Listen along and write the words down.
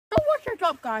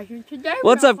up, guys? Today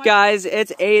What's up, guys?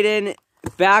 It's Aiden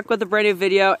back with a brand new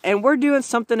video, and we're doing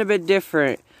something a bit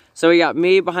different. So we got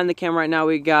me behind the camera right now.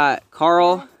 We got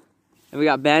Carl, and we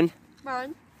got Ben.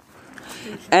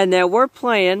 And then we're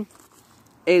playing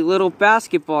a little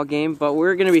basketball game, but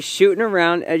we're going to be shooting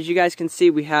around. As you guys can see,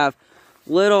 we have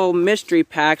little mystery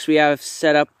packs we have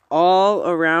set up all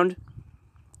around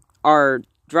our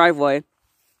driveway.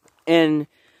 And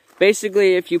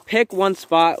basically, if you pick one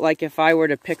spot, like if I were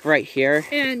to pick right here.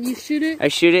 And you shoot it. I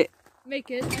shoot it.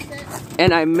 Make it. That's it.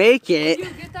 And I make it. You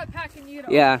get that pack and you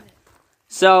get yeah. Open it.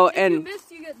 So, if and. you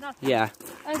miss, you get nothing. Yeah.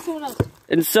 And someone else.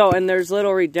 And there's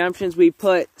little redemptions. We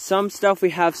put some stuff,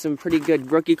 we have some pretty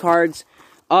good rookie cards.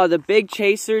 The big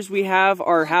chasers we have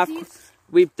are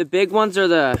the big ones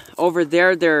are over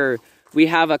there. We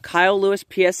have a Kyle Lewis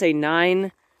PSA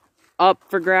 9 up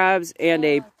for grabs and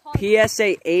a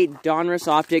PSA 8 Donruss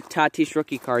Optic Tatis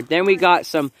rookie card. Then we got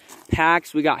some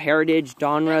packs. We got Heritage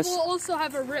Donruss. We'll also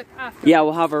have a rip after. Yeah,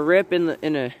 we'll have a rip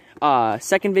in a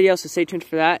second video, so stay tuned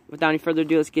for that. Without any further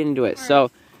ado, let's get into it.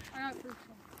 So,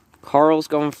 Carl's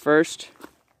going first.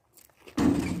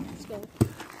 Let's go.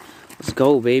 Let's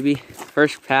go, baby.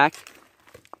 First pack.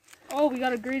 Oh, we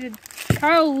got a graded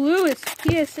Kyle Lewis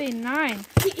PSA 9.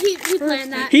 He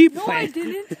planned that. No, I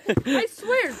didn't. I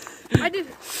swear. I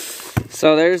didn't.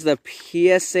 So there's the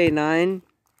PSA 9.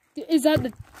 Is that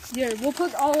the... Here, we'll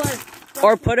put all our...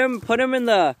 Or put him in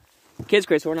the kids'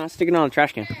 crate so we're not sticking on the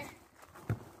trash can.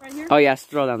 Right here? Oh, yeah,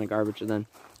 throw down the garbage then.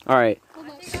 All right. I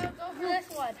think I'll go for this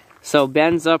one. So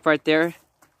Ben's up right there.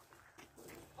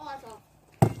 Oh, that's all.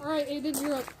 All right, Aiden,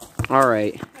 you're up. All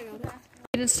right. I got it.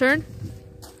 Aiden's turn.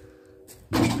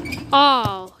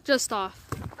 Oh, just off.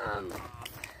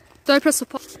 Do I press the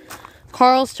pause?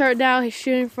 Carl's turn now. He's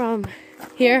shooting from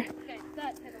here. Okay,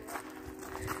 that hit him.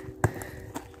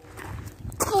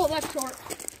 Oh, that's short.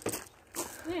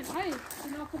 Man, I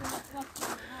did not put enough left.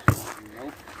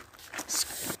 Nope.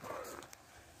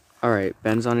 All right,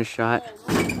 Ben's on his shot.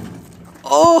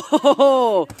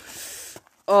 Oh!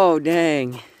 Oh,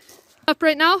 dang. Up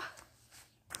right now.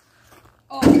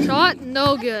 Oh, shot,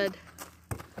 no good.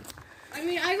 I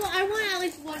mean, I want at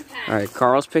least one pack. All right,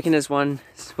 Carl's picking his one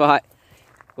spot.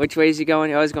 Which way is he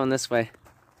going? Oh, he's going this way.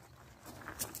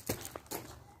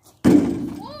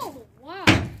 Oh, wow.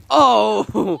 Oh!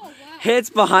 Wow. Hits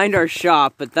behind our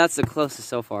shop, but that's the closest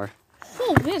so far.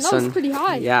 Oh, man, that was pretty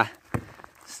high. Yeah.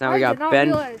 So now we got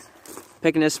Ben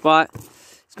picking his spot.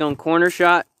 He's going corner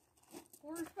shot.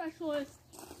 Corner specialist.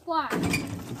 Splash.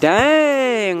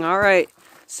 Dang! All right.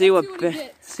 See what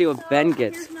Ben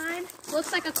gets. Here's mine.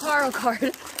 Looks like a Carl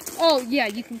card. Oh, yeah,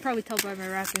 you can probably tell by my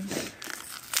wrapping.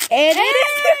 And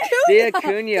The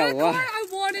Acuna. That card I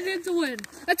wanted it to win.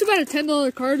 That's about a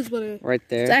 $10 card is what it... Right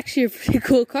there. it's actually a pretty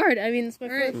cool card. I mean, it's my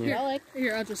Alright, favorite. here. I like.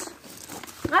 Here, I'll just...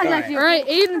 Alright,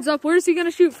 Aiden's up. Where's he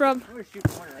gonna shoot from? I'm gonna shoot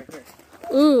corner right here.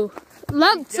 Ooh.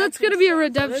 That's gonna be a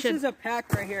redemption. So this is a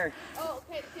pack right here. Oh,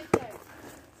 okay,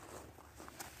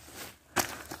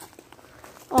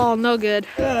 Oh, no good.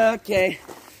 Okay.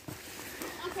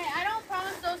 Okay, I don't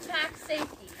promise those packs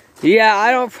safety. Yeah,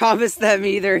 I don't promise them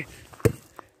either.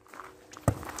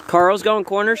 Carl's going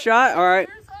corner shot. All right.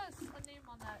 There's a name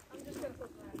on that. I'm just gonna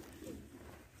put that.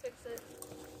 Fix it.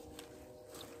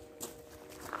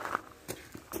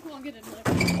 Come on, get in there.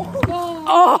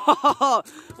 Oh,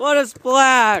 what a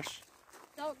splash!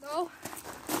 Don't go.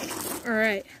 All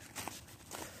right.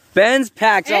 Ben's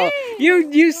packs. Hey! Oh,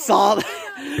 you saw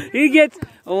that. He gets.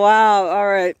 Wow. All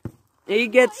right. He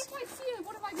gets. If I see it,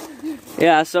 what am I gonna do?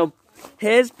 Yeah. So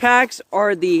his packs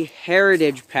are the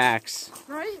Heritage packs.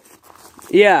 Right?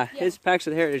 Yeah, his packs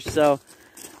are the Heritage. So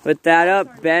with that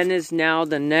up, Ben is now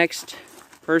the next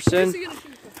person. Where's he gonna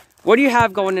shoot from? What do you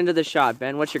have going into the shot,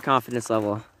 Ben? What's your confidence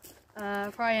level?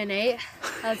 Probably an 8.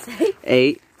 I'd say.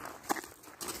 8.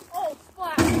 Oh,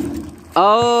 splash.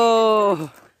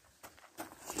 Oh.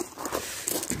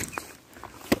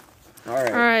 All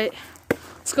right. All right.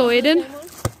 Let's go, Aiden.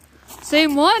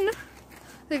 Same one.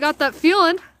 They got that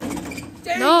feeling.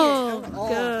 No.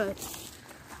 Good.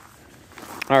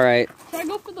 All right. Should I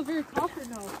go for the very top or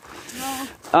no?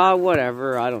 No.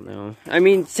 Whatever. I don't know. I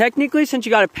mean, technically, since you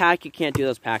got a pack, you can't do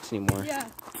those packs anymore. Yeah.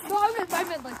 No, I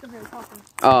meant like the very top one.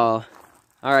 Oh.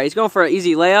 All right. He's going for an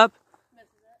easy layup.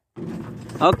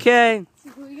 Okay.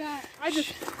 Who we got?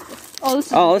 Oh, this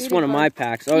is this is one of my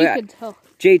packs. Oh, you yeah. can tell.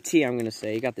 JT, I'm going to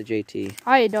say. You got the JT.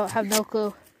 I don't have no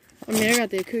clue. I mean, I got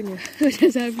the Acuna, which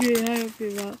is happy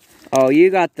about. Oh, you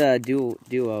got the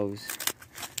duos.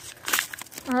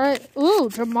 All right. Ooh,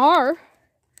 Jamar.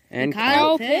 And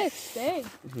Kyle Pitts. Dang.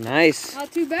 Nice.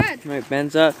 Not too bad. All right,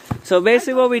 Ben's up. So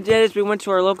basically what we did is we went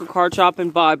to our local card shop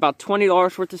and bought about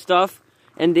 $20 worth of stuff.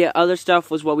 and the other stuff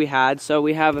was what we had. So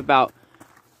we have about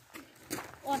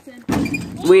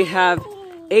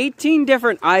 18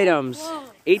 different items. Whoa.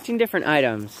 18 different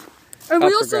items. And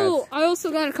Up for grabs. I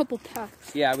also got a couple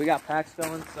packs. Yeah, we got packs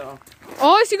going, so.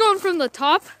 Oh, I see going from the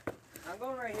top. I'm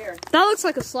going right here. That looks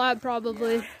like a slab,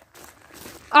 probably. Yeah.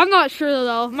 I'm not sure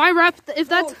though. My wrap, if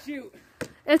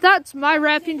that's my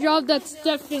wrapping job, that's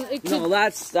definitely. It could... No,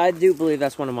 I do believe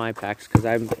that's one of my packs because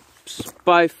I'm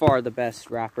by far the best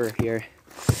wrapper here.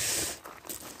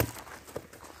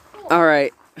 All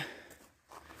right.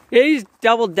 Yeah, he's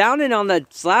double downing on the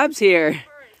slabs here. All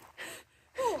right.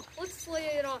 Oh, let's lay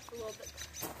it off a little bit.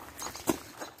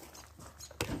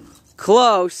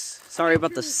 Close. Sorry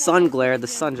about the sun glare. The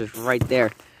sun's just right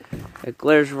there. It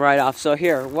glares right off. So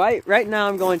here, right now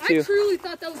I'm going to. I truly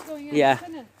thought that was going in. Yeah.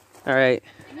 All right.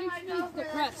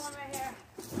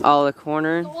 All the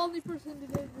corner. The only person to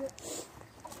do it.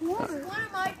 One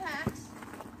of my packs.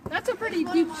 That's a pretty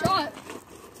deep shot.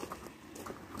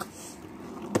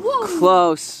 Whoa.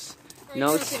 Close.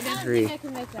 No okay, three.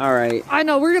 All right. I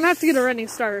know, we're going to have to get a running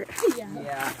start.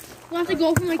 Yeah. We'll have to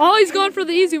go from like. Oh, he's going for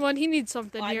the easy one. He needs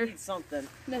something I here. need something.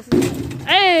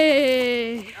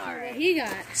 Hey. All right, he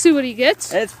got. See what he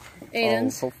gets. It's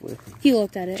Aiden's. hopefully. He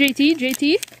looked at it. JT.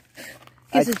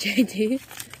 He's a JT.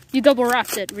 You double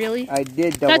wrapped it, really? I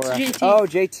did double That's wrap. JT. Oh,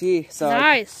 JT. So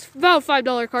Nice. About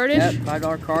 $5 cardage. yep,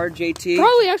 $5 card, JT.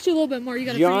 Probably actually a little bit more. You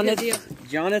got a pretty good deal.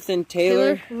 Jonathan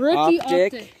Taylor, Rookie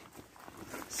optic.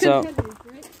 So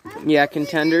yeah,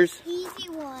 contenders. Easy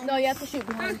one. No, you have to shoot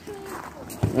behind.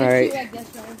 All right. Like this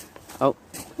one. Oh.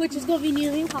 Which is going to be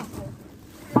nearly impossible.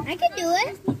 I can do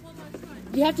it.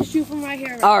 You have to shoot from right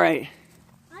here. All right.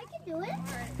 I can do it.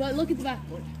 But look at the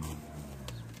backboard.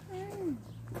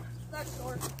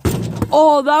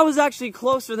 Oh, that was actually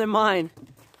closer than mine.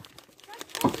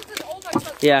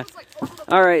 Yeah.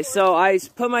 All right. So I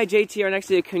put my JT right next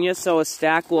to the Acuna, so a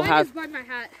stack will have. By my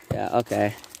hat. Yeah.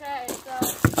 Okay. Okay,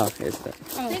 so Okay. So.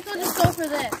 I think I'll just go for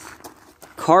this.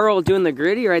 Carl doing the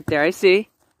gritty right there. I see.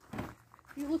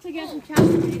 You look like you have some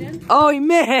challenge, Aiden. Oh, he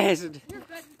missed.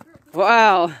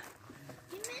 Wow.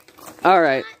 All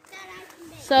right.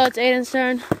 So it's Aiden's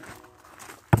turn.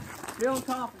 Feeling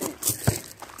confident.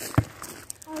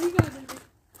 Oh, you got it.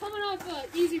 Coming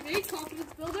off easy bait,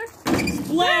 confidence builder.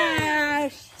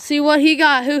 Splash! See what he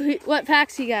got. What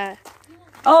packs he got?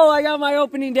 Oh, I got my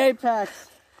opening day packs.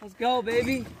 Let's go,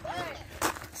 baby.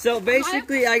 So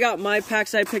basically, I got my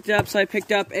packs I picked up. So I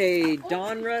picked up a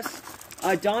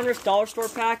Donruss Dollar Store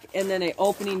pack, and then a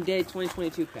opening day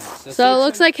 2022 pack. So it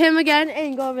looks like him again,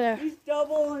 and go over there. He's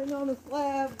doubling on the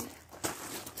slab.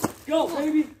 Go,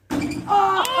 baby.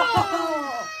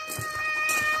 Oh!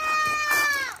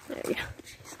 There you go.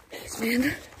 Jeez, man.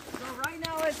 So right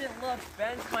now, as it looks,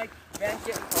 Ben's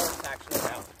getting color packs right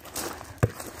now.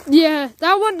 Yeah,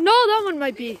 that one. No, that one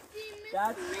might be.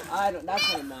 That's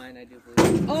one of mine, I do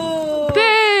believe. Oh!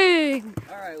 Bang!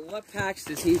 All right, what packs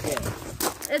does he get?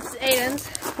 It's Aiden's.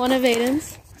 One of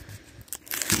Aiden's.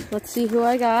 Let's see who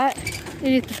I got.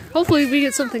 Hopefully we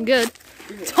get something good.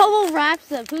 Double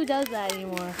wraps up. Who does that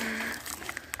anymore?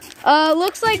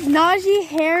 Looks like Najee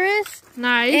Harris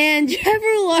Nice. and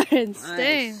Trevor Lawrence. Nice.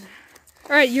 Dang.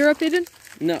 All right, you're up, Aiden?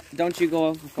 No, don't you go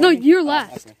over before No, me? you're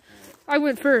last. Okay. I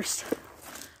went first.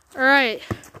 All right.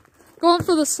 Going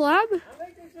for the slab? I'm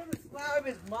making sure the slab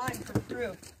is mine for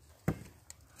proof.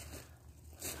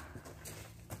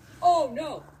 Oh,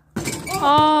 no.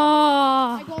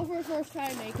 Oh. Go for a first try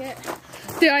and make it.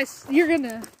 Dude, you're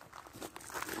gonna.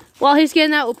 While he's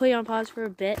getting that, we'll put you on pause for a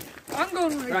bit. I'm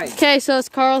going Right. Okay, so it's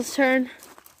Carl's turn.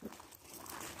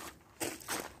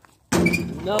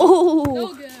 No. Oh,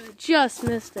 No good. just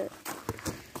missed it.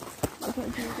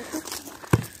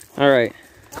 All right.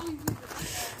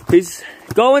 He's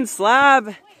going slab.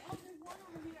 Is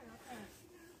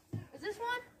this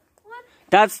one?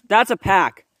 That's a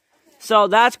pack. So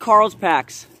that's Carl's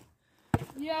packs.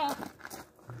 Yeah.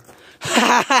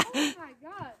 Oh my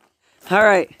god. All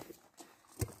right.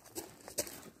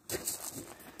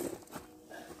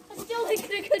 I still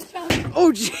did a good job.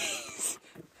 Oh, jeez.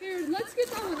 Here, let's get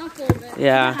that one up a little bit.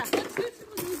 Yeah. Let's do some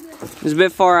of these. It's a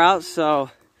bit far out,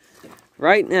 so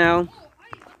right now,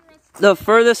 the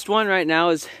furthest one right now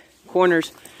is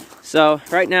corners. So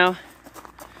right now,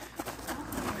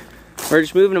 we're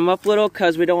just moving them up a little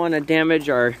because we don't want to damage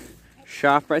our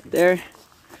shop right there.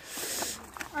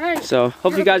 All right. So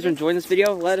hope you guys are enjoying this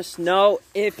video. Let us know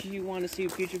if you want to see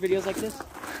future videos like this.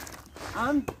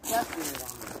 I'm definitely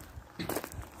on it.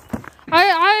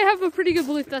 I have a pretty good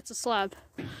belief that's a slab.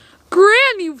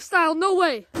 Granny style, no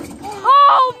way.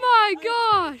 Oh my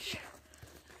gosh.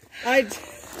 Wow.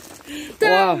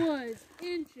 That was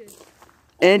inches.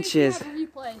 inches.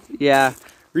 Replay. Yeah,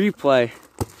 replay.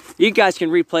 You guys can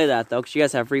replay that though, because you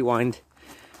guys have rewind.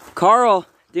 Carl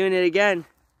doing it again.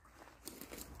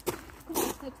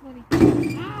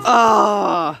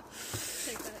 Oh.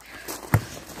 Take that.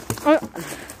 I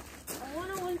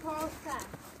want to win Carl's pass.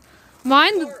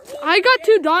 Mine, I got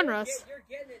 2 Donruss. You're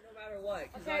getting it no matter what,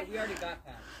 because we already got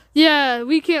past. Yeah,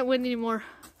 we can't win anymore.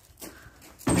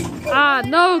 Ah,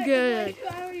 no good.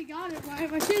 I already got it. Why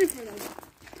am I shooting for them?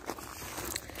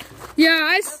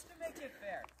 Yeah, Just to make it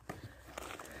fair.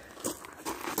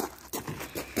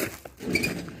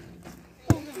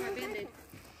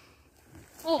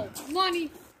 Oh, money.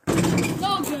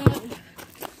 No good.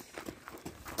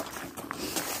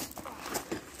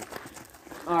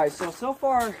 Alright, so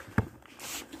far.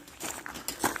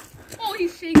 Oh,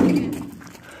 he's shaking it.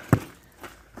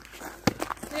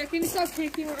 Yeah, can you stop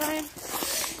shaking it, Ryan?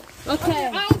 Okay.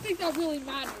 I don't think that really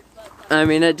mattered, but I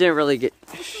mean, it didn't really get.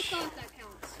 I still thought that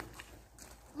counts.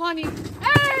 Money.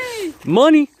 Hey!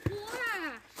 Money!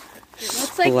 Splash!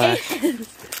 Looks like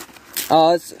Splash.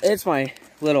 Oh, it's my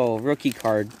little rookie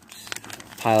card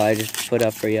pile I just put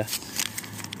up for you.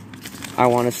 I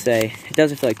want to say. It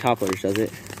doesn't feel like top loaders, does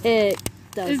it? It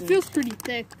doesn't. It feels pretty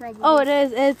thick, probably. Oh, it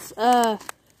is. It's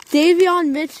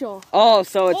Davion Mitchell. Oh,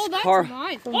 so it's that's Carl.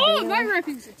 mine. Oh, my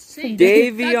wrapping's insane.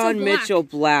 Davion Mitchell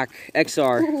Black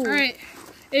XR. All right,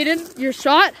 Aiden, your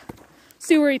shot.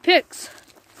 See where he picks.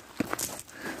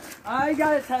 I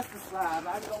gotta test the slab.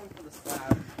 I'm going for the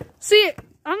slab. See,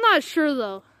 I'm not sure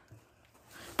though.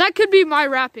 That could be my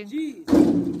wrapping. Jeez,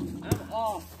 I'm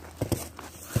off.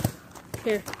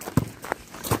 Here.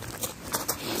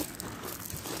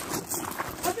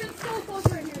 I've been so close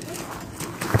right here.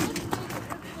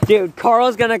 Dude,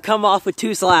 Carl's gonna come off with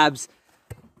 2 slabs.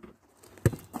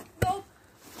 Nope.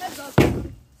 Heads up.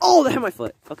 Oh, that hit my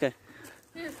foot. Okay.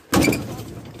 Here.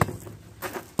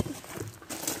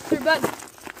 Here, bud.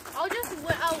 I'll just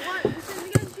want since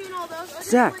you guys shooting all those. I'll just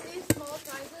Zach. want these small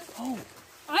prizes. Oh.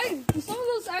 Some of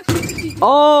those actually could be.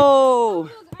 Oh.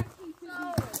 Some of those actually could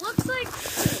be. Looks like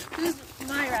this is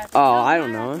my rat. Oh, I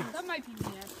don't know. That might be me.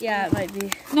 Yeah, it might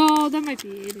be. No, that might be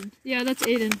Aiden. Yeah, that's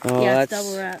Aiden. Oh, Yeah, that's it's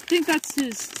double wrap. I think that's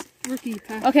his rookie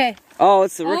pack. Okay. Oh,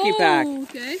 it's the rookie pack.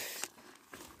 Okay.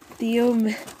 Theo.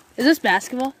 Is this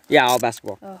basketball? Yeah, all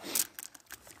basketball. Oh.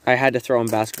 I had to throw in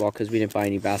basketball because we didn't buy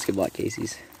any basketball at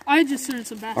Casey's. I just sent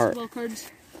some basketball cards.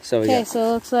 So Okay, yeah. so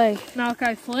it looks like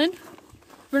Malachi Flynn.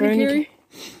 Bernie Bernie Carey.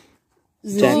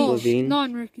 Zach Oh, Levine.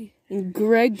 Non-rookie.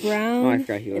 Greg Brown. Oh, I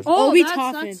forgot he was. Oh, Obi that's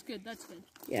Toppin. good. That's good.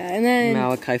 Yeah, and then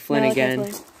Malachi Flynn Malachi again.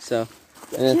 Flynn. So.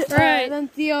 And then, Right. And then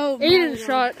Theo. Aiden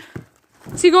shot.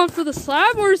 Is he going for the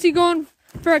slab or is he going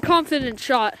for a confident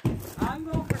shot? I'm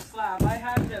going for slab. I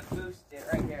have to boost it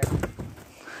right here.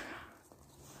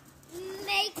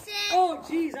 Makes it. Oh,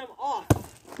 jeez, I'm off.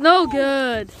 No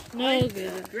good. No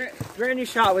good. Granny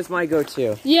shot was my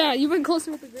go-to. Yeah, you went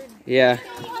closer with the green. Yeah.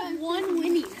 One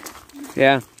winning.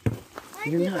 Yeah.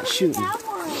 You're not shooting.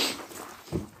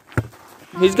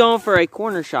 He's going for a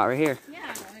corner shot right here.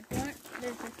 Yeah.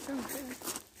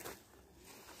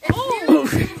 Oh!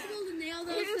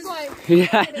 It's like,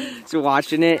 Yeah. Just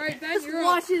watching it. Alright, Ben, just you're up.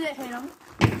 watching it hit him.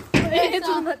 It's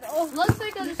on the- Looks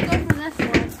like I'll just go for this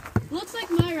one. Looks like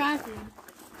my wrapping.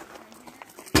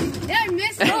 Yeah, I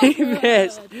missed. He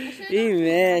missed. He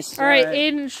missed. Alright,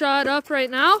 Aiden shot up right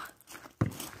now.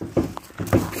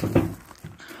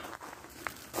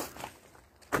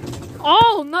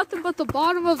 Oh, nothing but the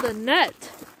bottom of the net.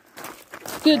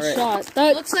 Good All right. shot.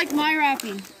 That Looks like my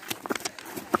wrapping.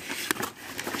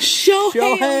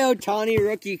 Shohei Ohtani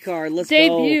rookie card. Let's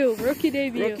debut, rookie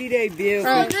debut. go. Rookie debut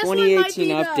Alright, from this one might 2018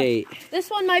 be the- update. This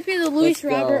one might be the Luis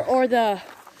Let's go. Robert or the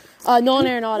Nolan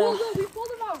Arenado. We pulled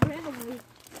them out randomly.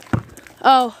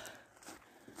 Oh.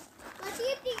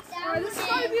 Alright, this is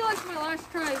gonna be like my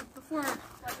last try before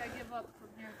I give up from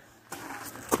here.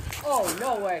 Oh,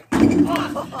 no way.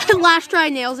 Last try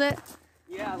nails it.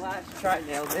 Yeah, last try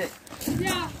nailed it.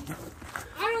 Yeah.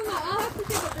 I don't know. I'll have to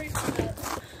take a break from that.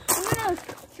 I'm gonna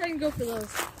try and go for those.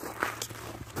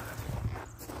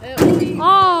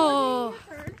 Oh.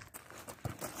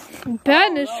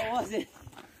 Ben is. Oh, was it?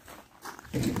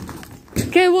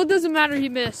 Okay, well, it doesn't matter. He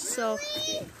missed, so.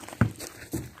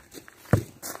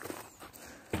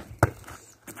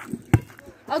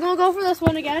 I'm gonna go for this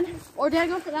one again. Or did I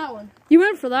go for that one? You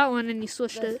went for that one and you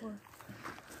switched it.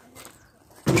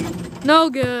 No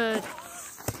good.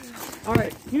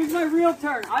 Alright, here's my real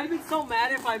turn. I'd been so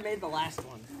mad if I made the last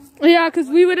one. Yeah, because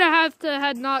we would have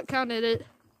had not counted it.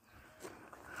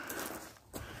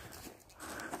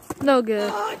 No good.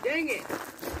 Ah, dang it.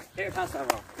 Here, pass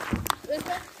that rock.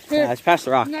 Here, Let's pass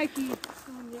the rock. Nike.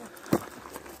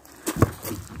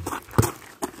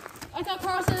 I thought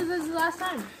Carl said this is the last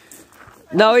time.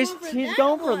 No, he's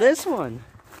going for this one.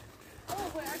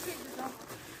 Oh, wait, I can't do that.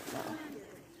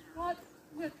 What?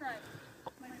 I'm gonna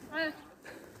try it.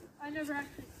 I never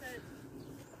actually said.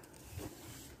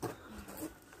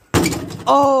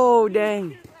 Oh,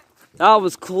 dang. That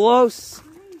was close.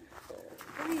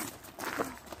 Will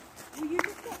you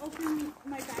just go open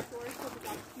my back door so the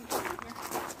dogs can come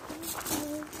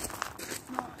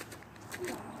in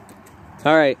here?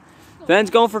 All right.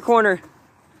 Ben's going for corner.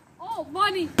 Oh,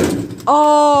 money.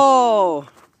 Oh.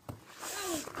 That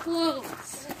was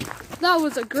close. That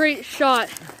was a great shot.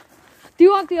 Do you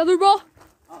want the other ball?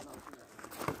 All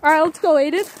right, let's go,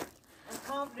 Aiden. I'm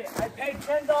confident. I paid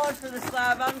 $10 for the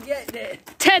slab. I'm getting it.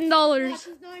 $10. This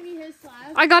is going to be his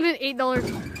slab. I got an $8.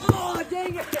 Oh,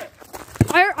 dang it.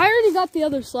 I already got the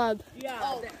other slab. Yeah.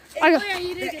 I got The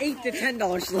 $8 to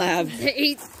 $10 slab. the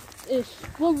 8-ish.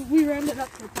 Well, we rounded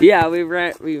up to 10. Yeah, we.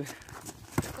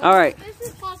 All right. This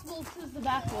is possible. This is the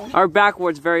backboard. Our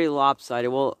backboard's very lopsided.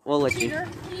 We'll let you.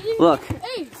 Look.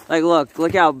 Hey,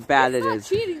 Look how bad it it's not is.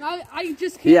 cheating. I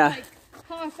just can't Yeah. like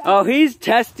toss out. Oh, he's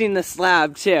testing the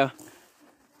slab too.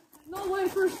 No way,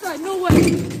 first try. No way.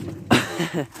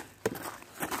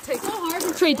 Take so hard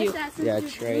to trade you. Yeah,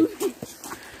 trade.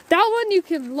 That one you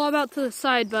can lob out to the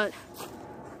side, but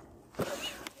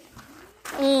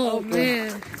oh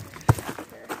man.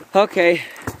 Okay.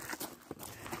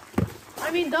 I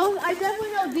mean, those. I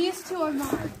definitely know these two are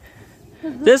mine.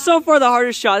 This is so far the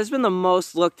hardest shot. This has been the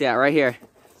most looked at right here.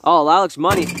 Oh, that looks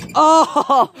money.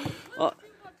 Oh.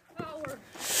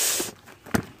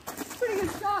 Pretty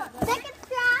good shot. Second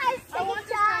try.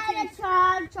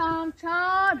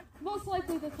 Chomp. Most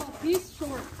likely that's all. He's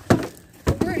short.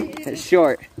 It's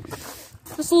short.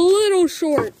 Just a little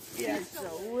short. Yeah, it's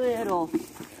a little.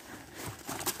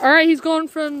 All right, he's going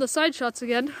from the side shots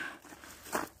again.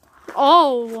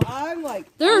 Oh, I'm like.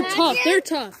 they're tough. They're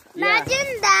tough. Yeah.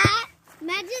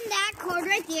 Imagine that cord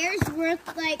right there is worth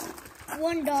like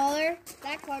 $1.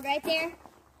 That cord right there.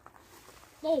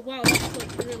 Oh wow, that's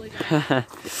like really bad.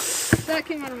 That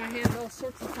came out of my hand all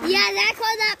sorts of times. Yeah,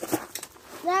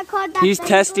 that cord. He's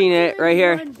testing it right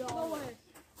here. No way.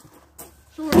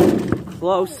 Short.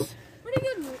 Close. Pretty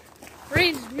good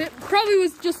range. Probably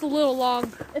was just a little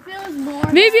long. If it was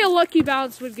more. Maybe a lucky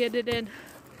bounce would get it in.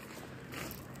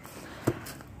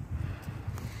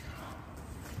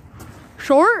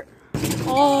 Short?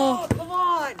 Oh, Come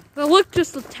on. that looked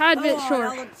just a tad bit short.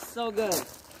 That looks so good.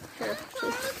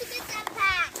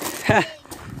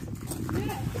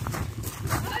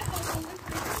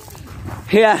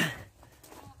 Yeah.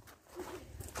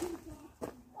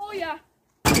 Oh yeah.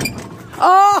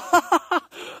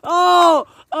 Oh!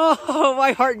 Oh!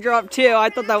 My heart dropped too. I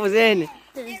thought that was in.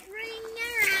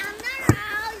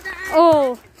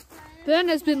 Oh, Ben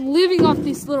has been living off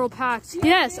these little packs.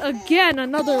 Yes, again,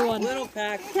 another one. Little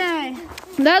pack. Okay.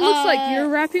 That looks like you're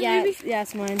wrapping, maybe? Yeah,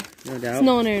 it's mine. No doubt.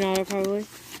 Nolan Arenado, probably.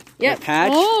 Yep.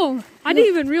 Patch. Oh, I didn't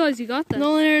even realize you got that.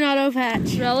 Nolan Arenado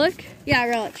patch. Relic? Yeah,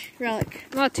 relic.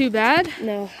 Not too bad.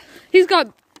 No. He's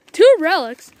got 2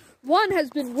 relics. One has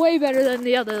been way better than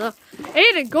the other, though.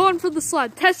 Aiden going for the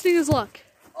slide, testing his luck.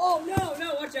 Oh no!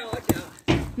 Watch out!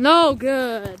 No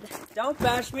good. Don't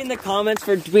bash me in the comments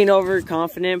for being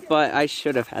overconfident, but I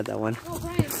should have had that one. Oh,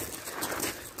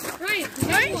 Ryan,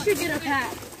 Ryan should get a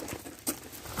pack.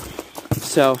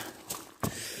 So.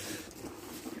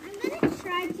 I'm gonna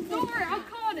try to don't worry, I'll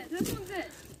call it. This one's it.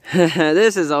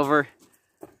 This is over.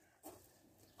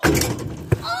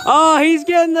 Oh, he's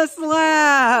getting the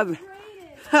slab.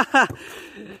 I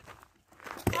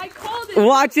called it.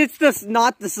 Watch, it's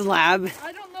not the slab.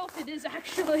 I don't know if it is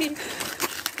actually.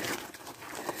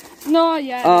 No,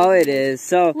 yeah. Oh, it is.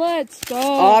 So, Let's go.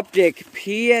 Optic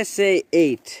PSA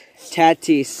 8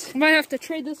 Tatis. Might have to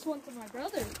trade this one to my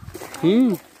brother.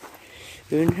 Who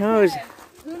knows? Yeah,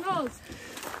 who knows?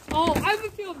 Oh, I have a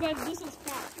feeling Ben, this one's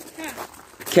cash.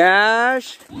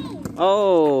 Cash.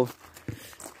 Oh,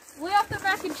 Lay off the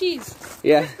mac and cheese.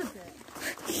 yeah.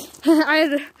 I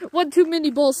had one too many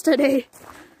bowls today.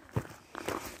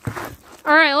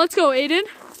 All right, let's go, Aiden.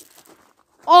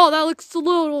 Oh, that looks a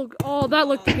little. Oh, that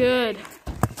looked good.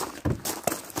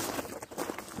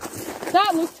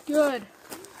 That looked good.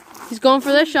 He's going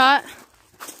for this shot.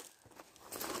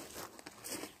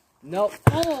 Nope.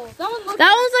 Oh, that one looked.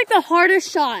 That was like the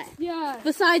hardest shot. Yeah.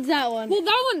 Besides that one. Well,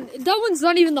 that one's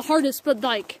not even the hardest, but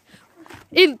like,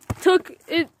 it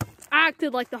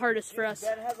acted like the hardest for us.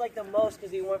 Dad has like the most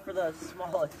because he went for the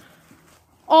smallest.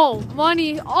 Oh,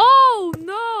 money. Oh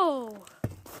no.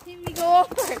 Here we go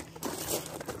over.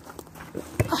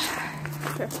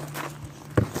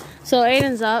 So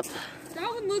Aiden's up.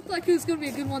 That one looked like it was gonna be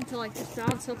a good one to like just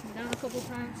bounce up and down a couple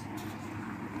times.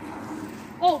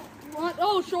 Oh, what?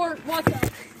 Oh, short. Watch out.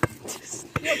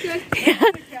 You okay?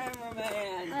 The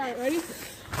cameraman. All right, ready?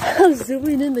 I'm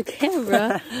zooming in the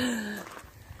camera.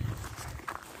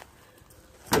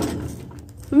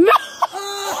 No!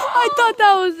 I thought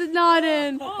that was not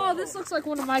in. Oh, this looks like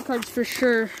one of my cards for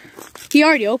sure. He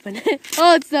already opened it.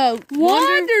 Oh, it's the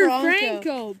Wander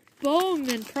Franco. Franco.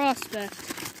 Bowman prospect.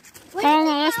 I don't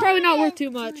know. That's probably not worth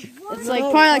too much. It's like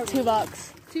probably like $2.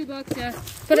 $2, yeah.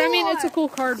 But I mean, it's a cool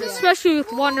card, especially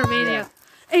with Wander Mania.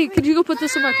 Hey, could you go put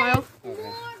this in my pile?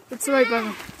 Okay. It's right by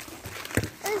me.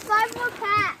 There's 5 more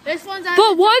packs. This one's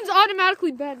But one's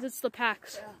automatically bent. It's the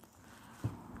packs.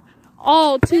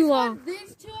 Oh, too long.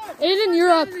 These two are Aiden,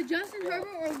 you're up. either Justin Herbert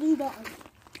or Lubon.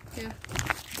 Yeah.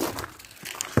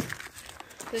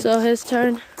 So his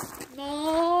turn.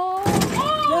 No.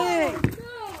 Dang.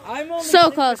 I'm only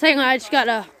So close. Hang on, I just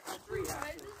gotta.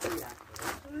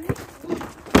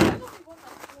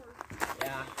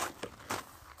 Yeah.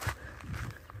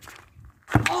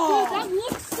 Oh, that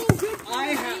looks so good. I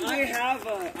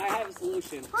have a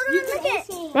solution. You can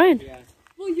also, Ryan. Yeah.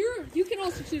 well, you can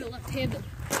also shoot it left-handed.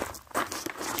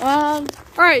 Um.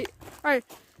 All right.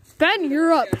 Ben,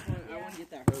 you're up. I want to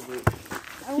get that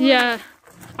Herbert. Yeah.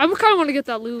 I kind of want to get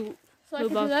that Lou. So I can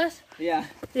do this? Yeah.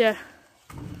 Yeah.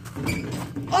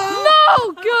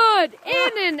 Oh! No good.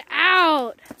 In and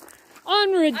out.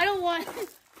 Unreal. I don't want.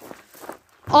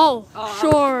 Oh,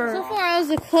 So sure. far, I was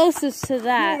the closest to Dude,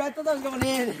 that. I thought that was going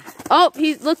in. Oh,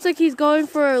 he looks like he's going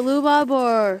for Lubob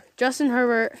or Justin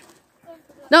Herbert.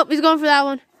 Nope, he's going for that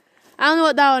one. I don't know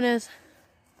what that one is.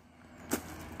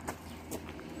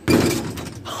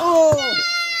 Oh!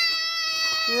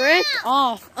 Ripped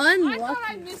off. I Unlucky. thought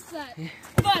I missed that,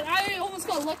 but I almost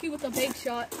got lucky with a big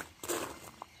shot.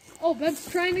 Oh, Ben's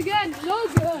trying again. No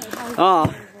good.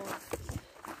 Oh.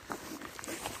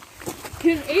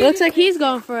 Can Aiden- Looks like he's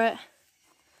going for it.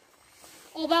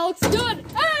 Oh, that looks good.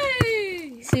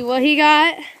 Hey! See what he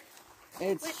got?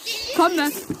 It's Come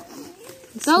Ben.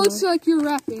 That looks like you're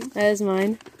rapping. That is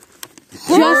mine.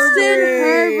 Justin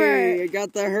Herbert. I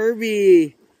got the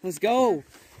Herbie. Let's go.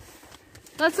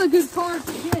 That's a good card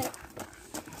to get.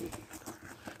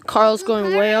 Carl's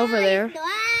going way over there.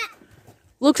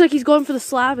 Looks like he's going for the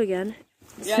slab again.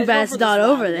 Yeah, Too he's bad going it's for the not slab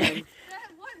over again. there.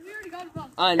 What? We already got about.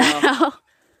 I know.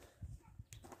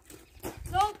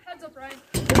 No, heads up,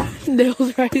 Ryan.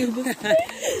 Nails right in the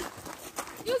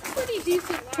It was pretty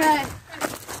decent. Okay.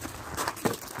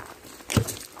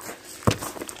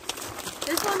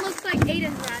 This one looks like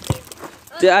Aiden's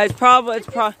rapping. Yeah, it's probably.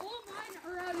 All mine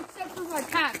are out except for my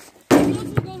packs. Those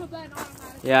will go to Ben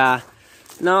automatically. Yeah.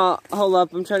 No, hold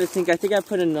up. I'm trying to think. I think I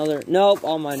put another. Nope,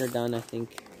 all mine are done, I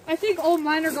think. I think all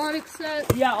mine are gone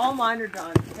except. Yeah, all mine are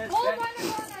done. All mine are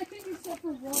gone, I think, except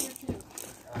for 1 or 2.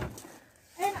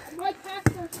 And my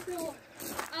packs are still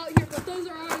out here, but those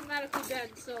are automatically Ben,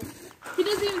 so he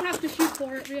doesn't even have to shoot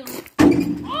for it, really.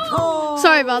 Oh!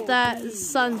 Sorry about that. The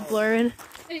sun's blurring.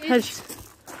 But Has-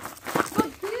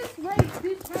 this race,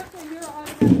 these packs are here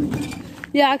automatically.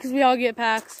 Yeah, because we all get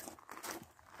packs.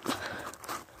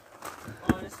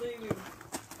 Honestly,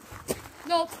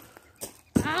 Nope.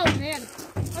 Oh, man.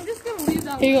 I'm just going to leave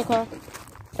that Here you one. go,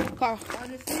 Carl. Carl.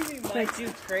 honestly, we might do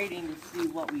trading to see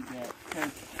what we get.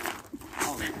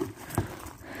 Oh,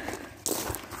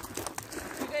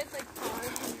 You guys like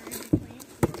cards when you're in between?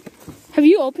 Have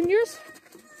you opened yours?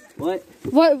 what?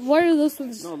 What are those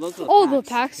ones? No, those are Oh, the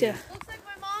packs, yeah. Looks like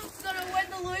my mom's gonna win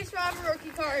the Luis Robert rookie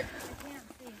card.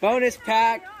 Bonus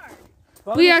pack.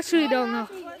 We actually don't know.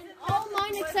 All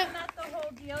mine except Not the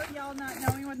whole deal, y'all not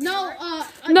knowing what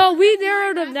No, we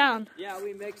narrowed them down. Yeah,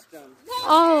 we mixed them.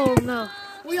 Oh, no.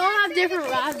 we all have different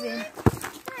rosin.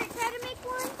 Try to make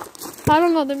one? I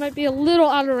don't know. They might be a little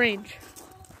out of range.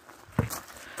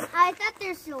 I thought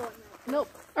they're still. Nope.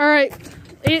 All right.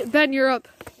 Ben, you're up.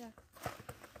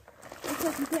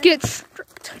 Get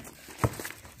stripped.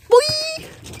 Whee!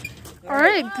 All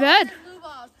right, Ben.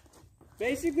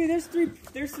 Basically, there's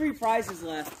three prizes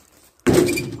left.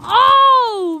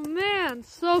 Oh, man.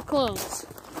 So close.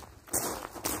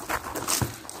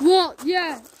 Well,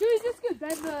 yeah. Should we just get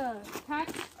Ben the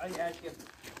packs? Oh, yeah, yeah.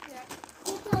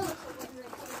 We'll tell us what we're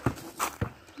gonna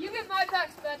do. You get my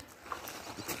packs, Ben.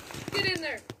 Get in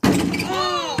there.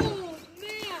 Oh,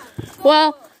 man.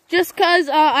 Well, just because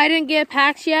I didn't get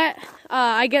packs yet,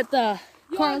 I get the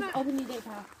Yo, Carl's I'm open day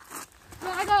pack.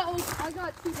 No, I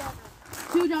got $2.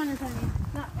 $2, I mean.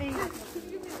 Not any.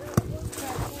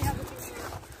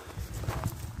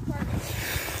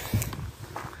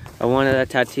 I wanted that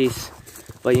Tatis,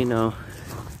 but you know,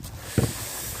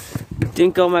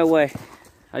 didn't go my way.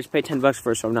 I just paid $10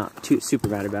 for it, so I'm not too super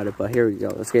mad about it. But here we go.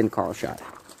 Let's get in Carl's shot.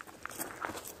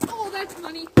 Oh, that's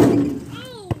money.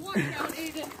 Oh, watch out,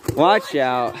 Aiden. Watch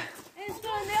out. It's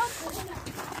gonna nail.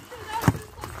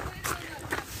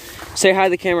 Say hi to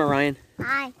the camera, Ryan.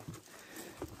 Hi.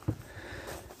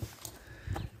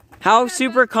 How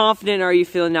super confident are you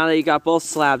feeling now that you got both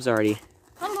slabs already?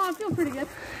 I don't know, I feel pretty good.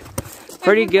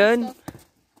 Pretty good?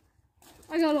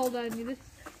 I got all that I needed.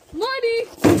 Money!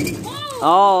 Oh!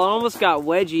 Oh, almost got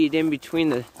wedgied in between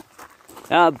the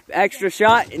extra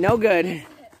shot. No good.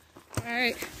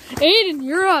 Alright. Aiden,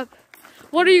 you're up.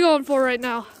 What are you going for right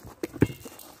now?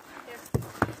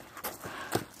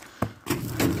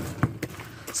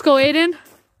 Let's go, Aiden.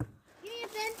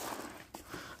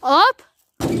 Up?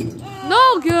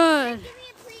 No good.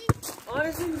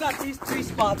 Honestly, we got these 3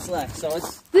 spots left, so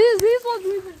it's... These ones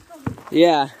we've been coming.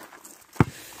 Yeah.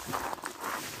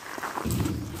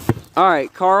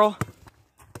 Alright, Carl.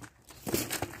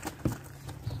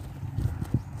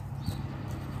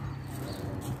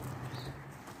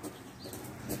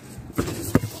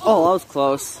 Oh, that was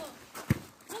close.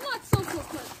 I'm not so close,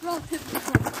 but relatively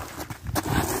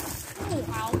close. Oh,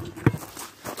 wow.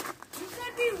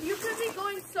 You could be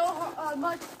going so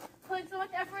much, putting so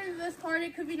much effort into this card,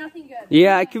 it could be nothing good.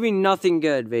 Yeah, it could be nothing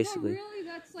good, basically. Really?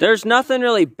 That's like... There's nothing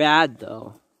really bad,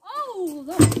 though. Oh,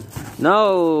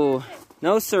 No.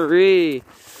 No siree.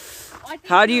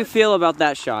 How do you feel about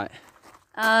that shot?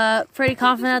 Pretty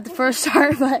confident at the first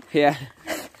start, but Yeah.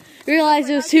 realized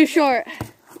it was too short.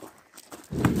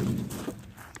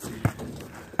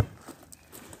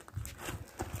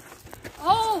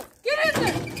 Oh, get in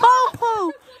there!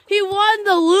 Oh, he won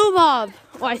the Lubob.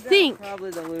 Oh, I think.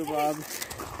 Probably the Lubob.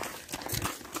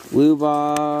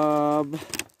 Lubob.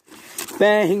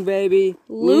 Bang, baby.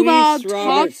 Lubob Luis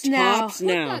Robert tops now. tops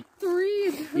now. Got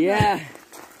 3. Yeah.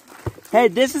 Hey,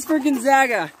 this is for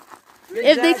Gonzaga.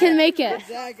 If they can make it.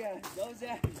 Gonzaga. Go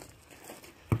Zags.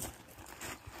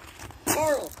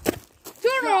 Carl. 2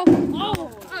 in a row.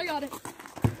 Oh, I got it.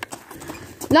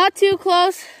 Not too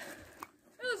close. It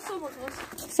was somewhat close.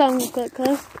 Somewhat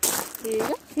close. There you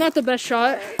go. Not the best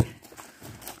shot.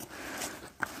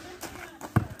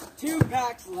 2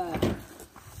 packs left.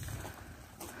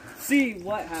 See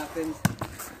what happens.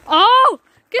 Oh,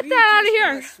 get We that out of just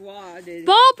here. got swatted.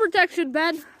 Ball protection,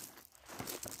 Ben.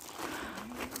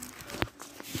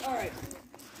 All right.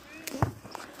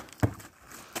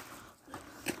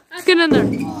 Get in there.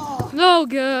 No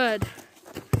good.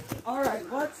 All right.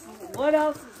 What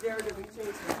else is there to be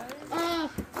chasing? No,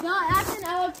 actually,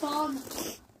 I would bomb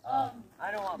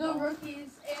I don't want the balls. rookies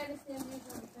and the standings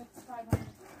on the 500.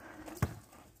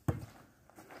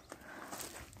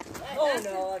 Oh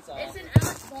no, that's all. It's an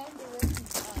Alex bomb the rookies.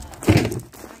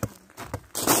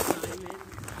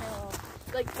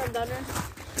 Like from Dunner.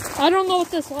 I don't know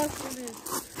what this last one is.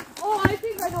 Oh, I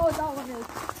think I know what that one is.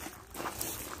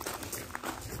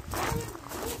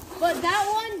 But that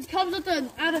one comes with an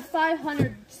out of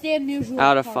 500 stand usual.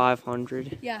 Out of card.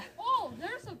 500. Yeah. Oh,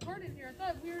 there's a card in here. I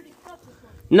thought we already cut this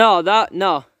one. No. Oh, I'll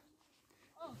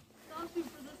shoot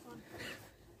for this one.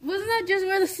 Wasn't that just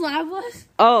where the slab was?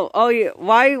 Oh yeah.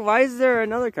 Why is there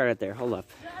another card out there? Hold up.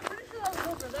 Yeah, I'm pretty sure that was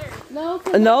over there. No.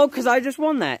 No, because I just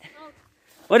won that.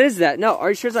 What is that? No, are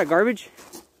you sure it's not garbage?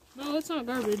 No, it's not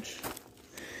garbage.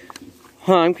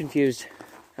 Huh, I'm confused.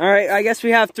 All right, I guess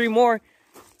we have 3 more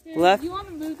Here, left. You want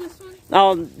to move this one?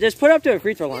 I'll just put up to a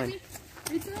free throw line.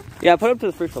 Reach it up? Yeah, put up to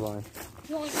the free throw line.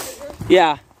 You want to get it here?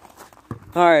 Yeah.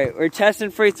 All right, we're testing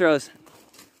free throws.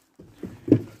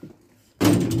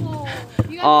 Oh.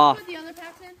 You guys Aw. put the other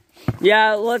packs in?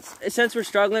 Yeah, since we're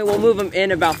struggling, we'll move them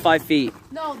in about 5 feet.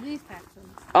 No, these packs.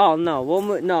 Oh no, we'll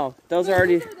move. No, those are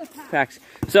already packs.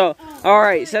 So, all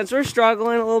right, since we're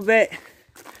struggling a little bit,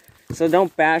 so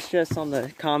don't bash us on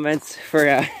the comments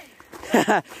for.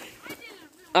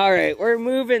 All right, we're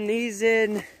moving these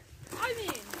in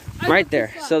right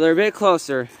there, so they're a bit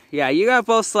closer. Yeah, you got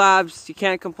both slabs. You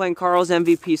can't complain. Carl's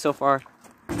MVP so far.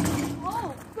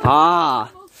 Oh, Ah.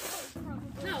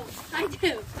 No, I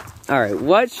do. All right,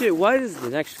 what is the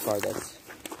next card?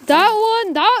 that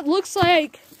one, that looks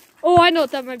like... Oh, I know what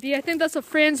that might be. I think that's a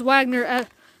Franz Wagner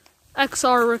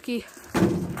XR rookie.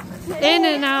 In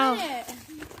and out.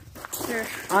 Here.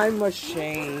 I'm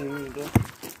ashamed.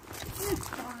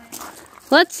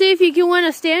 Let's see if you can win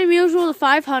a stand mutual to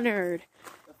 500.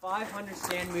 The 500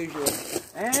 stand mutual.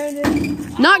 And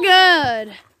it's... Not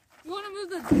good. You want to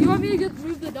move the... You want me to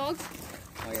move the dogs?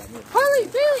 Oh, yeah, move. Harley,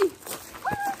 Bailey!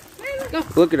 Go.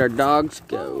 Look at our dogs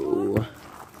go.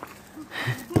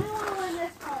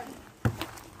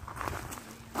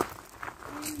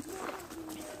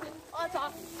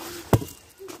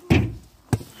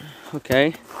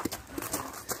 Okay.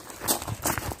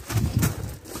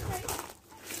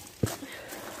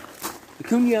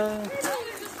 Acuna.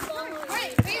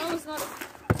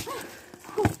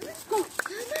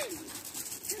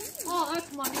 Oh,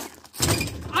 that's money.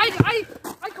 I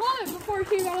caught it before it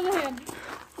came out of the hand.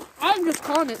 I'm just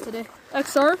calling it today.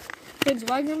 XR? Franz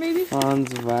Wagner, maybe?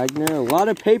 Franz Wagner. A lot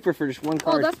of paper for just one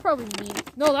Oh, card. that's probably me.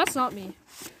 No, that's not me.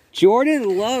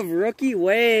 Jordan Love, rookie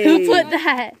Wade. Who put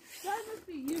that? That must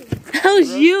be you. That was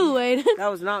you, Wade. That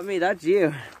was not me. That's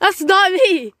you. That's not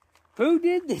me. Who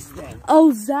did this then?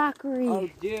 Oh, Zachary. Oh,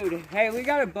 dude. Hey, we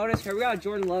got a bonus here. We got a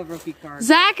Jordan Love rookie card.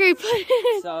 Zachary put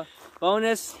it. So,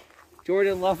 bonus,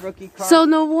 Jordan Love rookie card. So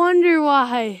no wonder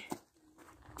why.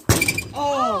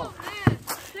 Oh! Man,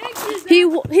 thank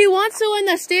you. He wants to win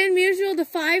the Stan Musial to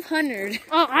 500.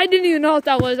 Oh, I didn't even know what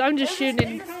that was. I'm just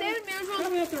shooting.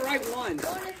 Probably have the right one.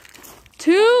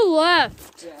 2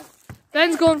 left. Yeah.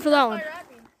 Ben's going for that one.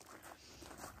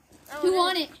 Who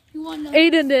won it? Who won the...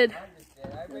 Aiden did.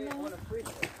 I made one a free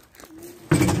throw.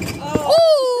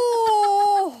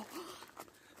 Oh!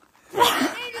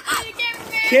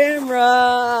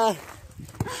 Camera!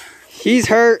 He's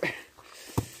hurt.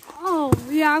 Oh,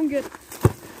 yeah, I'm good.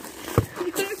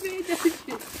 You could have made that shit.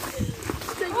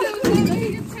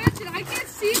 I can't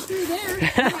see it through there.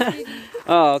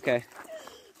 Oh, okay.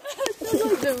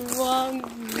 The wrong.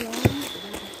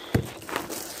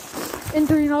 In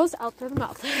through your nose, out through the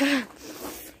mouth.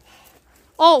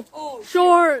 Oh,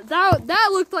 sure. That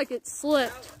looked like it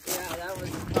slipped. Yeah, that was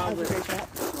probably.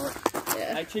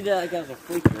 Yeah. I treated it like that was a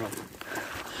free throw.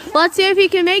 Let's see if he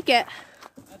can make it.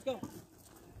 Let's go.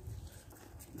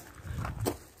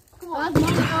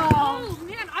 Oh,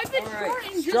 man, I've been All short right.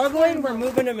 and just Struggling, we're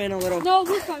moving him in a little. No,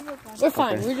 we're fine, we're fine. We're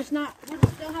fine. Okay. We're just not. We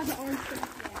just still have the orange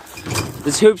thing.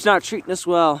 This hoop's not treating us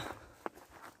well.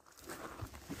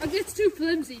 It's too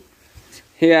flimsy.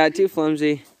 Yeah, too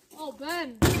flimsy. Oh,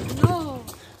 Ben. No.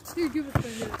 Here, give it to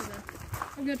Ben.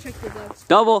 I'm gonna check the gloves.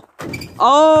 Double.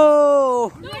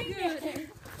 Oh! No good.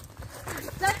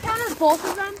 That count as both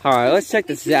of them? All right, let's check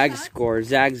the Zag score.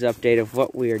 Zag's update of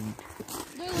what we're.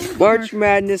 March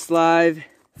Madness Live.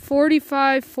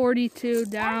 45-42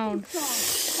 down.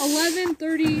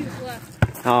 11:30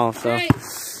 left. Oh, so Alright,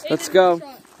 let's Aiden, go.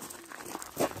 shot.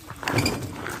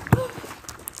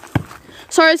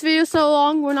 Sorry this video's so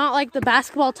long. We're not like the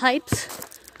basketball types.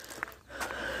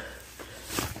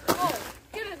 Oh,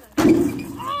 get in there.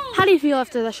 Oh, How do you feel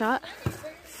after the shot?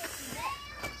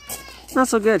 Not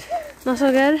so good. Not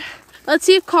so good? Let's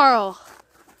see if Carl.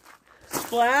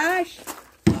 Splash?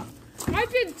 I've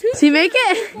been too. Does he make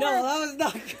it? No, that was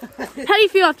not good. How do you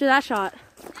feel after that shot?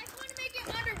 I just want to make it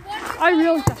under one more I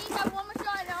really shot. I think I have one more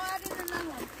shot and I'll add in another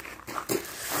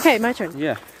one. Okay, my turn.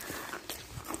 Yeah.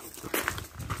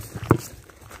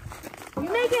 You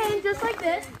make it in just like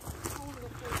this.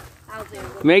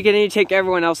 Make it and you take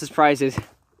everyone else's prizes.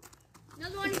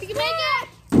 Another one. If you can make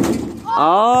it.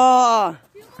 Oh!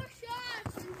 2 more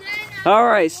shots. And then All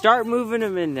right, start moving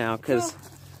them in now, cause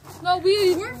No,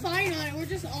 we're fine on it. We're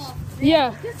just off.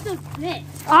 Yeah. Just a bit.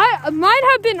 Mine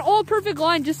have been all perfect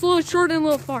line, just a little short and a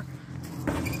little far.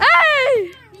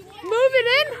 Hey! Move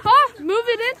it in, huh? Move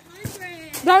it in.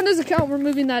 That one doesn't count. We're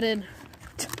moving that in.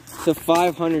 it's a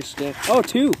 500 stick. Oh,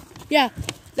 2. Yeah,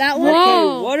 that one.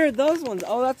 Whoa. Okay, what are those ones?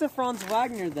 Oh, that's a Franz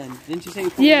Wagner then. Didn't you say?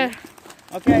 Yeah.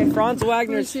 Okay, Franz Let me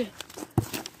Wagner's. see.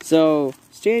 So,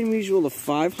 Stan Musial of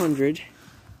 500,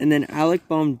 and then Alec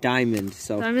Baum Diamond.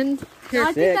 So, Diamond. No, I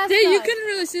Sick. think that's Yeah, you the- couldn't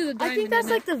really see the diamond. I think that's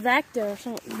in like the Vector or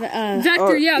something. Vector,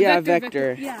 Oh, yeah, yeah,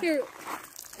 Vector. Vector. Here.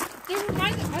 There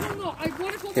reminded, I don't know. I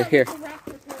want to call that Here. like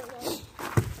the Raptor parallel.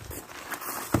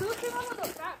 Those came out with a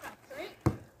fat pack,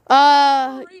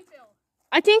 right? Refill.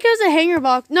 I think it was a hanger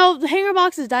box. No, the hanger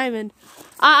box is diamond.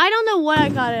 I don't know what I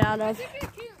got it out I of.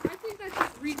 think that's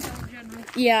just retail in general.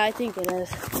 Yeah, I think it is.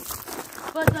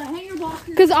 But the hanger box is...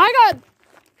 Because I got,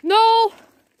 no.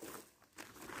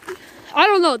 I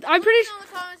don't know. I'm pretty sure. in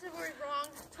the comments if we're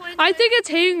wrong. I think it's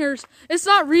hangers. It's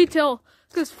not retail.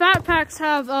 Because fat packs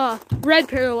have red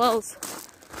parallels.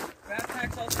 Fat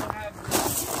packs also have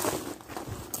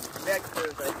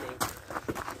vectors, I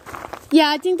think. Yeah,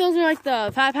 I think those are like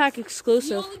the Fat Pack You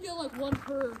exclusive. only get like one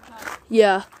per pack.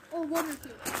 Yeah. Or 1 or 2.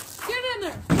 Get in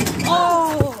there.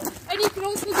 Oh. And you can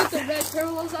also get the red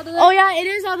parallels out of there. Oh yeah, it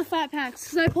is out of Fat Packs.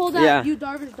 Because I pulled out Yeah. you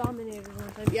Darvish Dominator one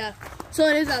time. Yeah. So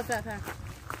it is out of Fat Pack.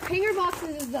 Hanger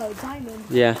boxes is the diamond.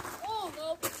 Yeah. Oh,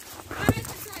 no. I meant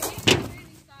to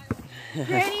try it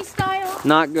Granny style.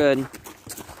 Not good.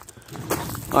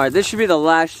 Alright, this should be the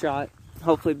last shot.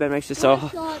 Hopefully Ben makes it so.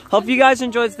 Hope you guys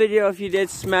enjoyed this video. If you did,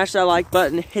 smash that like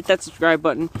button, hit that subscribe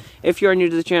button if you are new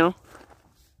to the channel.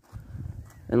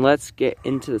 And let's get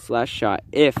into this last shot,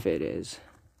 if it is.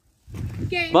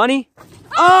 Okay. Bunny?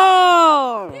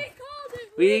 Oh! He called it.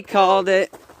 We called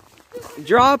it.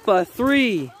 Drop a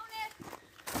 3.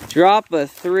 Drop a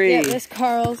 3. Yeah, it's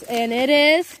Carl's, and it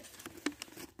is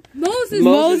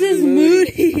Moses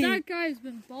Moody. That guy's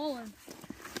been balling.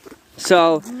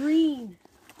 So, Green.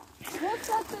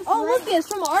 Oh, look, it's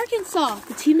from Arkansas.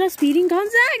 The team that's beating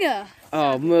Gonzaga.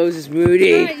 oh, Moses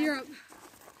Moody. All right, you're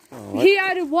up. He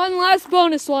added one last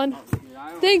bonus one.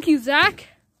 Thank you, Zach,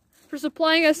 for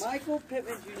supplying us. Michael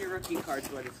Pittman Jr. rookie card's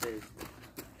what it says.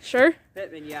 Sure.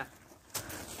 Pittman, yeah.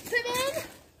 Pittman.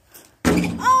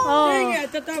 Oh, dang it, I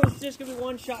thought that was just going to be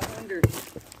one shot wonder.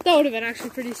 That would have been actually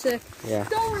pretty sick. Yeah.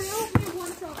 Don't worry, I'll be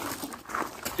one shot.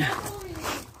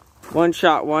 One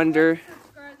shot wonder.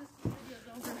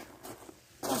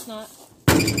 That's not.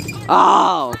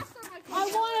 Oh! I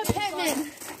want a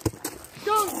Pittman.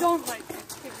 Don't like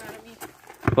get mad at me.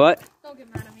 What? Don't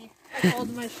get mad at me. I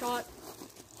called my shot.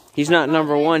 He's not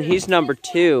number 1, he's number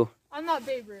 2. I'm not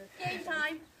Babe Ruth. Game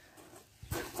time.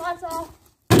 That's all.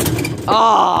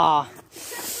 Ah!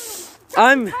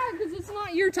 I'm. Because it's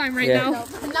not your time right Yeah. now.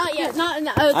 Not yet. Not.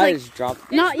 It's I like just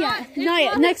dropped. not yet. Not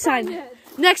yet. Next time.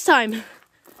 Next time.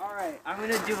 Alright, I'm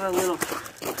gonna do a little.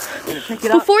 I'm gonna pick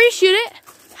it up. Before you shoot it,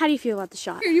 how do you feel about the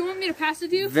shot? Here, you want me to pass it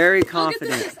to you? Very I'll get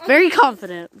confident. this. Very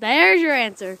confident. There's your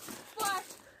answer. Splash.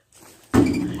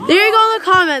 There you go in the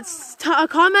comments. A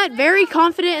comment very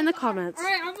confident in the comments. All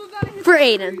right, I'm about to hit For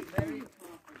Aiden.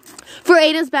 For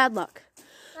Aiden's bad luck.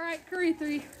 All right, Curry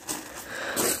 3.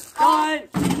 God!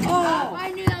 Oh!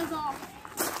 I knew that was off.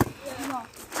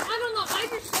 I don't know. I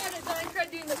just shot it, then I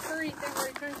tried doing the Curry thing where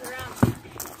he turns around.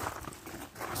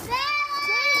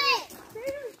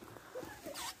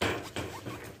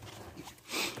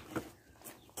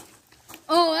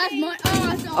 Oh, that's money. Oh,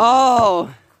 that's all.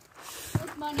 Oh!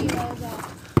 That's money, Rosa.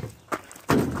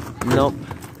 Nope.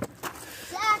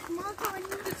 Zach, Marco,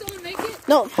 Did someone make it?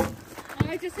 no.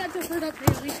 I just had to hurt up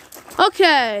Haley.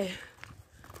 Okay.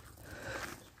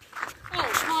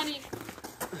 Oh, money.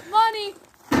 Money.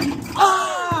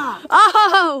 Ah!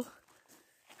 Oh.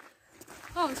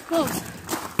 Oh, it's close.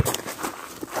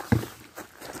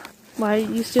 Why are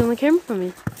you stealing the camera from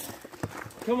me?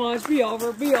 Come on, it's be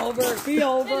over, be over, be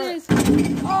over. It is.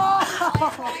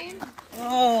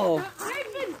 Oh!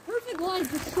 I've been perfect lines,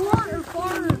 but short or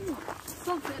far or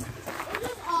something. Is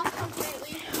this off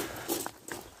completely?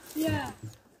 Yeah.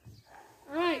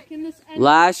 All right, can this end?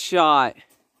 Last shot.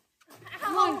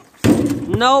 Come on.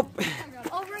 Nope.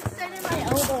 Overextended my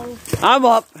elbow. I'm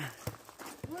up.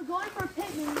 We're going for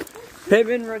Pittman.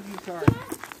 Pittman rookie card.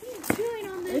 He's chewing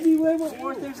on this. Maybe way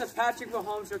more things a Patrick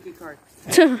Mahomes rookie card.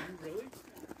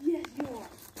 Yes, you are.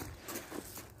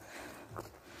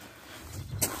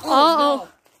 Oh, no.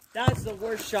 That's the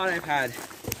worst shot I've had.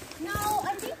 No,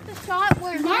 I think the shot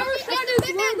where My shot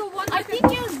is where the one I think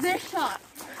it was this shot.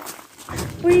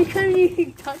 Where you couldn't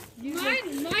even touch you.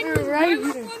 Mine right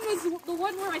was here. the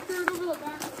one where I threw it over the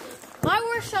back. My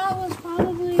worst shot was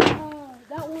probably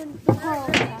that one, the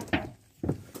Carl shot.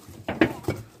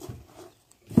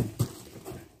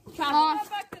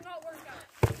 That did not work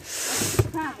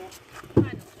out.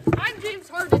 I'm James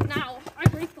Harden now. I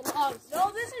break the laws.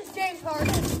 No, this is James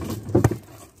Harden.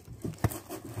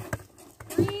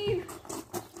 Green.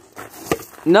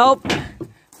 Nope.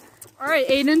 All right,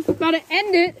 Aiden, about to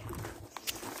end it.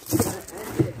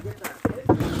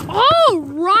 Oh,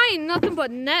 Ryan, nothing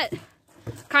but net.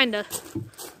 Kinda.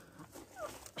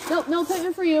 Nope, no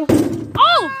Pittman for you.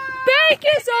 Oh, bank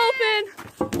is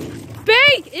open.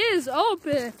 Bank is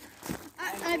open.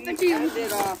 I bet you.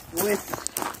 Ended off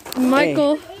with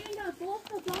Michael.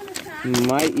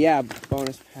 yeah,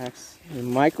 bonus packs.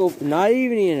 And Michael, not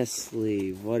even in a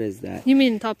sleeve. What is that? You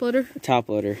mean top loader? Top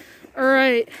loader. All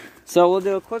right. So we'll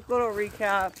do a quick little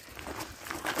recap.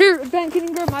 Here, Ben, can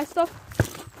you grab my stuff?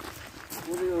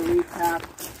 We'll do a recap.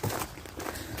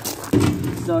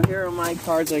 So here are my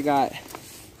cards I got.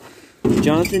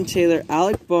 Jonathan Taylor,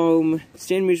 Alec Boehm,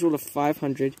 Stan Musial to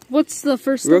 500. What's the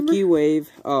first Rookie number? Wave,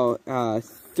 388.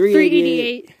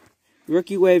 388.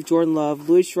 Rookie Wave, Jordan Love,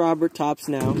 Luis Robert, tops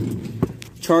now.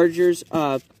 Chargers,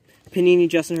 Panini,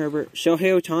 Justin Herbert,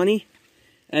 Shohei Ohtani,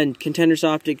 and Contenders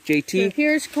Optic, JT.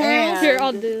 Here's Carl. Here,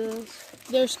 I'll do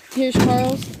this. Here's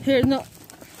Carl's. Here, no. All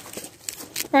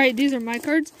right, these are my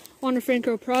cards. Wander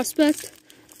Franco prospect.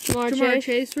 Jamar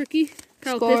Chase rookie.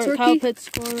 Kyle Pitts rookie. Kyle Pitts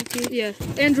score rookie. Yeah,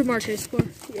 and Jamar Chase score.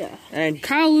 Yeah. And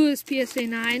Kyle Lewis PSA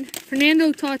 9.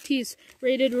 Fernando Tatis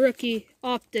rated rookie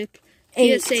optic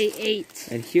PSA 8.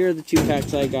 and here are the 2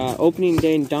 packs I got. Opening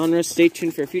day in Donruss. Stay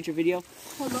tuned for a future video.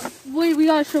 Hold on. Wait, we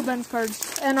gotta show Ben's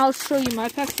cards, and I'll show you my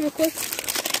packs real quick.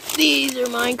 These are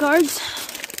my cards.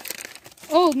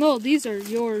 Oh no, these are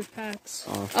your packs.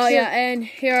 Oh yeah, and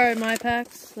here are my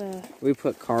packs. We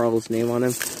put Carl's name on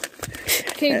him.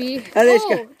 KB. That is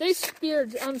Oh, they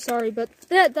speared. I'm sorry, but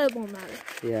that won't matter.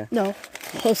 Yeah. No,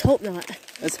 let's hope not.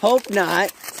 Let's hope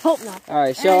not. Let's hope not. All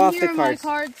right, show off here the are my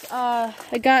cards. cards.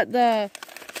 I got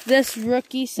this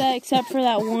rookie set, except for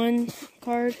that one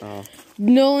card. Oh.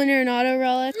 Nolan Arenado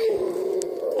relic.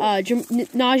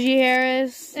 Najee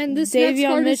Harris. And this Davion next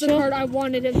card Mitchell. is the card I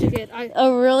wanted him to get.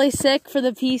 A really sick for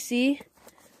the PC.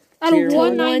 Out of Tier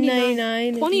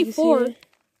 199. 24.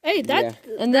 Hey, Yeah.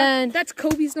 And then that's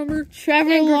Kobe's number.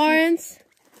 Trevor and Griffey. Lawrence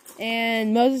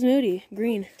and Moses Moody,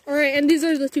 green. All right, and these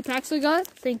are the 2 packs I got.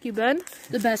 Thank you, Ben.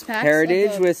 The best packs.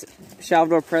 Heritage with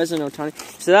Salvador Perez and Ohtani.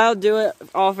 So that'll do it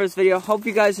all for this video. Hope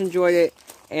you guys enjoyed it.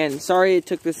 And sorry it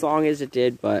took this long as it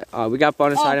did, but we got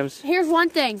bonus items. Here's one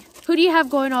thing. Who do you have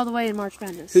going all the way in March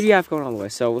Madness? Who do you have going all the way?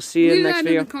 So we'll see you in Leave the next that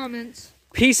video. in the comments.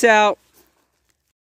 Peace out.